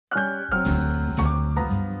Hey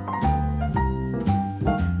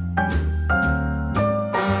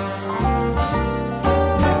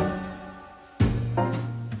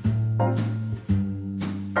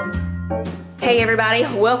everybody,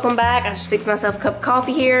 welcome back. I just fixed myself a cup of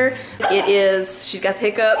coffee here. It is, she's got the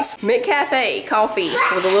hiccups, McCafe coffee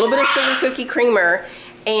with a little bit of sugar cookie creamer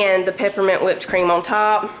and the peppermint whipped cream on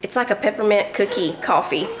top. It's like a peppermint cookie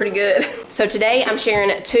coffee, pretty good. So today I'm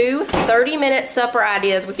sharing two 30-minute supper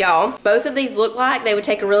ideas with y'all. Both of these look like they would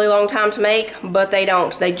take a really long time to make, but they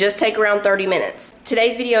don't. They just take around 30 minutes.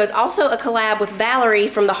 Today's video is also a collab with Valerie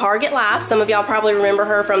from The Harget Life. Some of y'all probably remember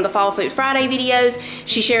her from the Fall Food Friday videos.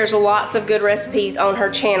 She shares lots of good recipes on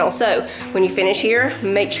her channel. So when you finish here,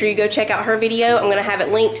 make sure you go check out her video. I'm gonna have it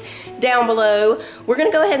linked down below. We're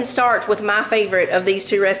gonna go ahead and start with my favorite of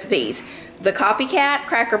these two recipes, the Copycat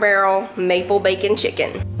Cracker Barrel Maple Bacon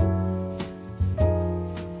Chicken.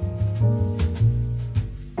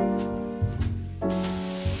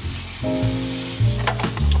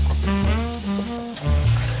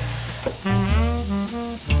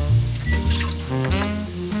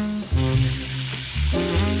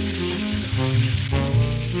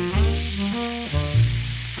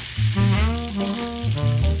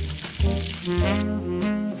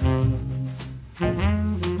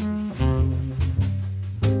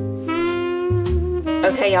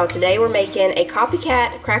 Okay y'all, today we're making a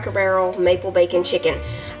Copycat Cracker Barrel Maple Bacon Chicken.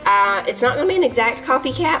 It's not going to be an exact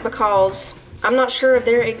copycat because I'm not sure if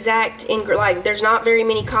they're exact, like there's not very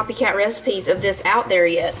many copycat recipes of this out there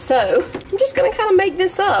yet. So I'm just going to kind of make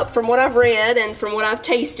this up from what I've read and from what I've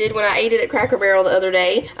tasted when I ate it at Cracker Barrel the other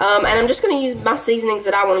day. And I'm just going to use my seasonings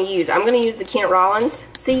that I want to use. I'm going to use the Kent Rollins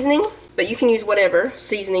seasoning, but you can use whatever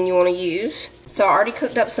seasoning you want to use. So I already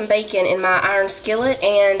cooked up some bacon in my iron skillet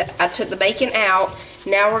and I took the bacon out.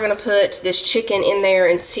 Now we're going to put this chicken in there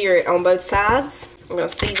and sear it on both sides. I'm going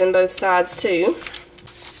to season both sides too.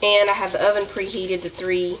 And I have the oven preheated to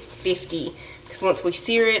 350 because once we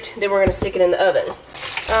sear it, then we're going to stick it in the oven.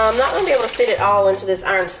 I'm not going to be able to fit it all into this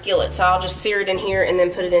iron skillet, so I'll just sear it in here and then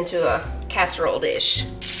put it into a casserole dish.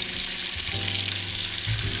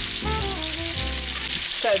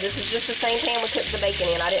 So this is just the same pan we cooked the bacon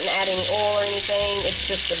in. I didn't add any oil or anything. It's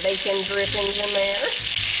just the bacon drippings in there.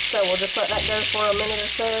 So we'll just let that go for a minute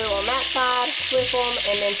or so on that side, flip them,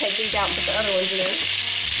 and then take these out and put the other ones in.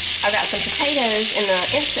 I've got some potatoes in the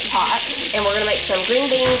Instant Pot, and we're going to make some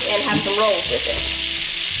green beans and have some rolls with it.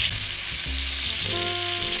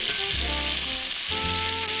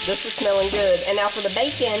 This is smelling good. And now for the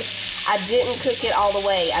bacon, I didn't cook it all the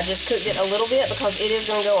way. I just cooked it a little bit because it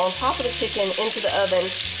is going to go on top of the chicken into the oven,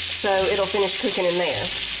 so it'll finish cooking in there.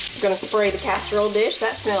 I'm going to spray the casserole dish.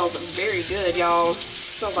 That smells very good, y'all.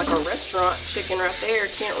 Smells like a restaurant chicken right there.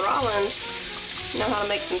 Kent Rollins. You know how to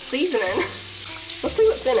make some seasoning. Let's see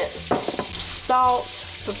what's in it. Salt,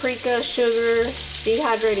 paprika, sugar,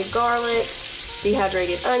 dehydrated garlic,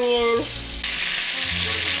 dehydrated onion.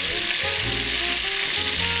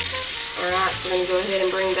 Alright, so we're going to go ahead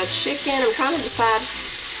and bring the chicken. I'm trying to decide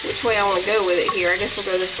which way I want to go with it here. I guess we'll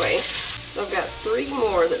go this way. So I've got 3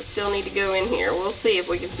 more that still need to go in here. We'll see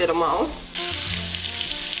if we can fit them all.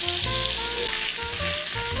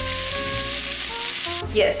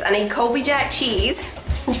 Yes, I need Colby Jack Cheese.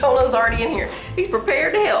 Jonah's already in here. He's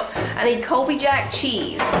prepared to help. I need Colby Jack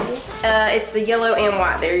Cheese. It's the yellow and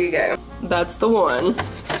white. There you go. That's the one.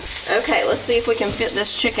 Okay, let's see if we can fit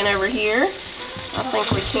this chicken over here. I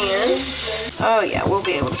think we can. Oh yeah, we'll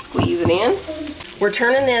be able to squeeze it in. We're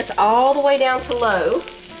turning this all the way down to low,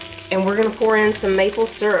 and we're gonna pour in some maple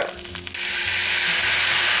syrup.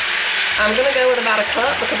 I'm gonna go with about a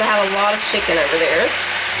cup because I have a lot of chicken over there.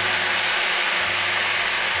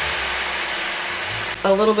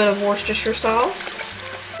 A little bit of Worcestershire sauce,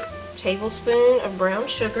 a tablespoon of brown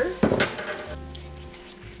sugar,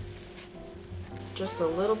 just a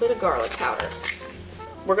little bit of garlic powder.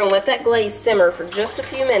 We're going to let that glaze simmer for just a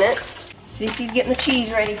few minutes. Sissy's getting the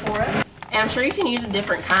cheese ready for us. And I'm sure you can use a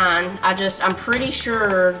different kind. I'm pretty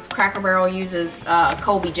sure Cracker Barrel uses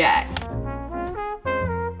Colby Jack.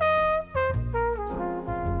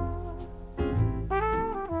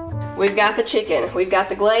 We've got the chicken, we've got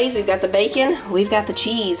the glaze, we've got the bacon, we've got the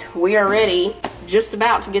cheese. We are ready, just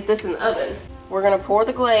about to get this in the oven. We're gonna pour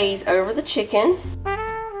the glaze over the chicken.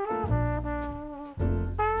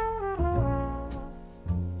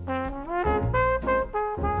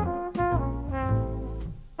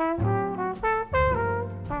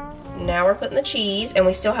 Now we're putting the cheese, and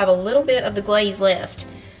we still have a little bit of the glaze left.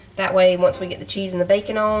 That way, once we get the cheese and the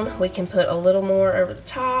bacon on, we can put a little more over the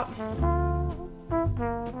top.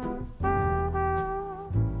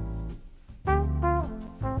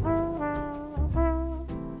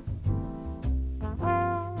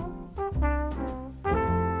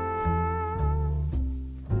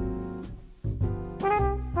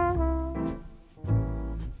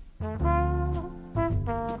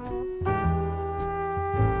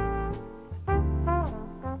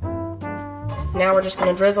 Now we're just going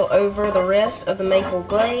to drizzle over the rest of the maple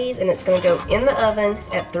glaze, and it's going to go in the oven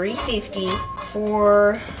at 350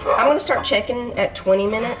 for, I'm going to start checking at 20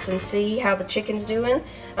 minutes and see how the chicken's doing.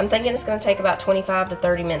 I'm thinking it's going to take about 25 to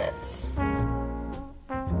 30 minutes.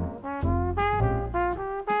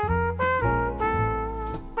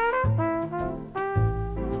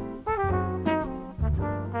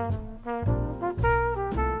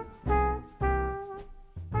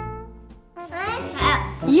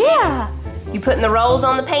 Yeah. You putting the rolls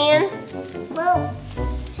on the pan?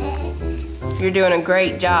 You're doing a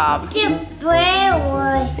great job. It's a bread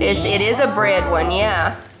one. It is a bread one,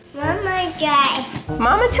 yeah. Mama try.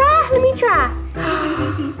 Mama try? Let me try.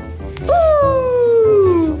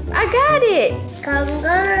 Ooh, I got it. Come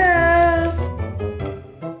on.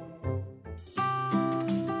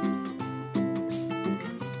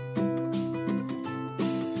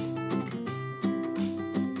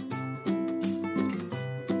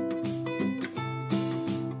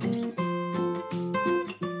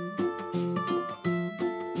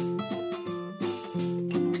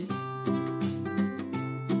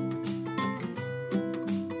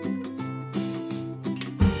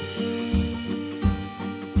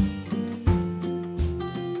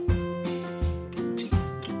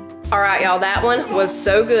 All right, y'all, that one was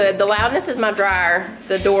so good. The loudness is my dryer.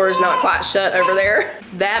 The door is not quite shut over there.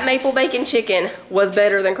 That maple bacon chicken was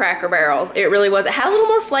better than Cracker Barrel's. It really was. It had a little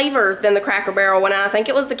more flavor than the Cracker Barrel one, and I think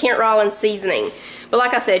it was the Kent Rollins seasoning. But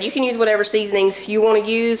like I said, you can use whatever seasonings you want to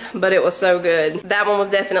use, but it was so good. That one was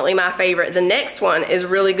definitely my favorite. The next one is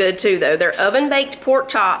really good too, though. They're oven-baked pork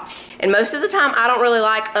chops, and most of the time I don't really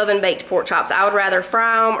like oven-baked pork chops. I would rather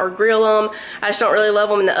fry them or grill them. I just don't really love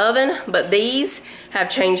them in the oven, but these have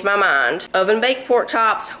changed my mind. Oven-baked pork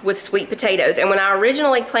chops with sweet potatoes. And when I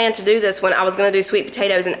originally planned to do this one, I was gonna do sweet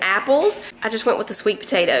potatoes and apples. I just went with the sweet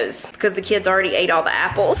potatoes because the kids already ate all the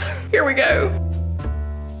apples. Here we go.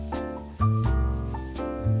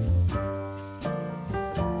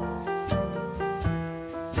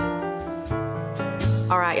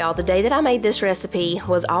 All right, y'all, the day that I made this recipe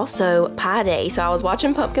was also pie day. So I was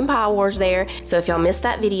watching Pumpkin Pie Wars there. So if y'all missed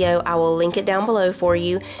that video, I will link it down below for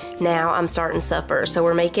you. Now I'm starting supper. So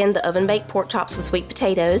we're making the oven-baked pork chops with sweet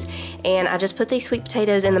potatoes. And I just put these sweet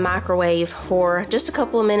potatoes in the microwave for just a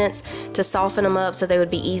couple of minutes to soften them up so they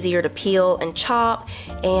would be easier to peel and chop.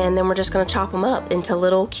 And then we're just gonna chop them up into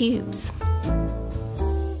little cubes.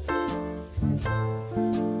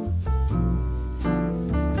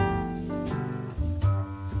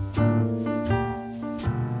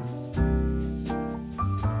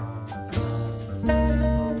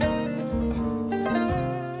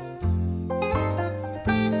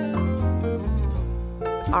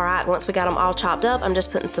 All right, once we got them all chopped up, I'm just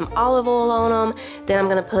putting some olive oil on them. Then I'm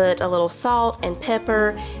gonna put a little salt and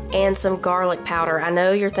pepper and some garlic powder. I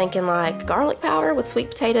know you're thinking like, garlic powder with sweet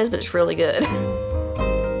potatoes, but it's really good.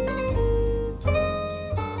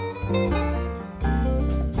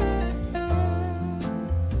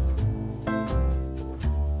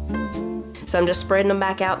 So I'm just spreading them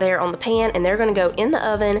back out there on the pan, and they're gonna go in the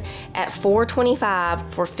oven at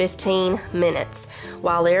 425 for 15 minutes.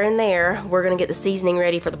 While they're in there, we're gonna get the seasoning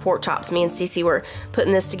ready for the pork chops. Me and Cece were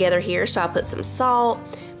putting this together here, so I put some salt,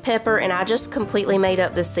 pepper, and I just completely made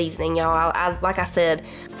up this seasoning, y'all. Like I said,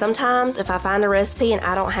 sometimes if I find a recipe and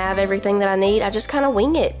I don't have everything that I need, I just kind of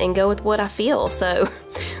wing it and go with what I feel. So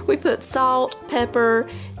we put salt, pepper,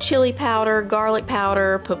 chili powder, garlic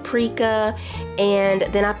powder, paprika, and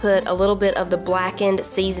then I put a little bit of the blackened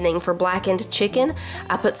seasoning for blackened chicken.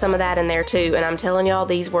 I put some of that in there too, and I'm telling y'all,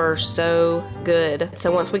 these were so good.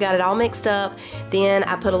 So once we got it all mixed up, then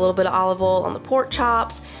I put a little bit of olive oil on the pork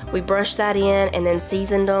chops. We brushed that in and then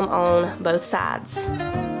seasoned them on both sides.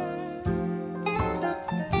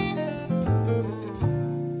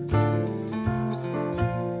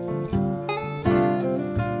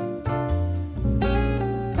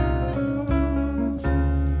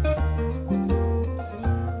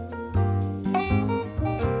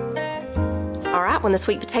 When the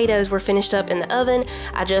sweet potatoes were finished up in the oven,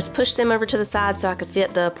 I just pushed them over to the side so I could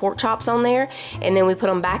fit the pork chops on there, and then we put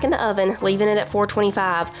them back in the oven, leaving it at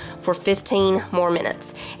 425 for 15 more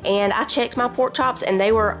minutes. And I checked my pork chops and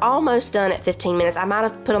they were almost done at 15 minutes. I might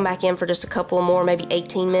have put them back in for just a couple more, maybe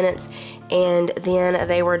 18 minutes, and then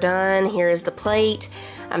they were done. Here is the plate.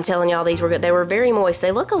 I'm telling y'all, these were good. They were very moist.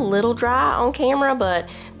 They look a little dry on camera, but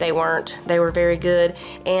they weren't. They were very good.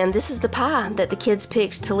 And this is the pie that the kids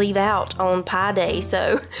picked to leave out on Pie Day.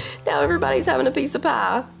 So now everybody's having a piece of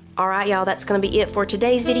pie. All right, y'all, that's gonna be it for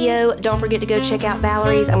today's video. Don't forget to go check out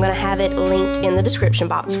Valerie's. I'm gonna have it linked in the description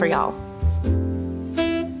box for y'all.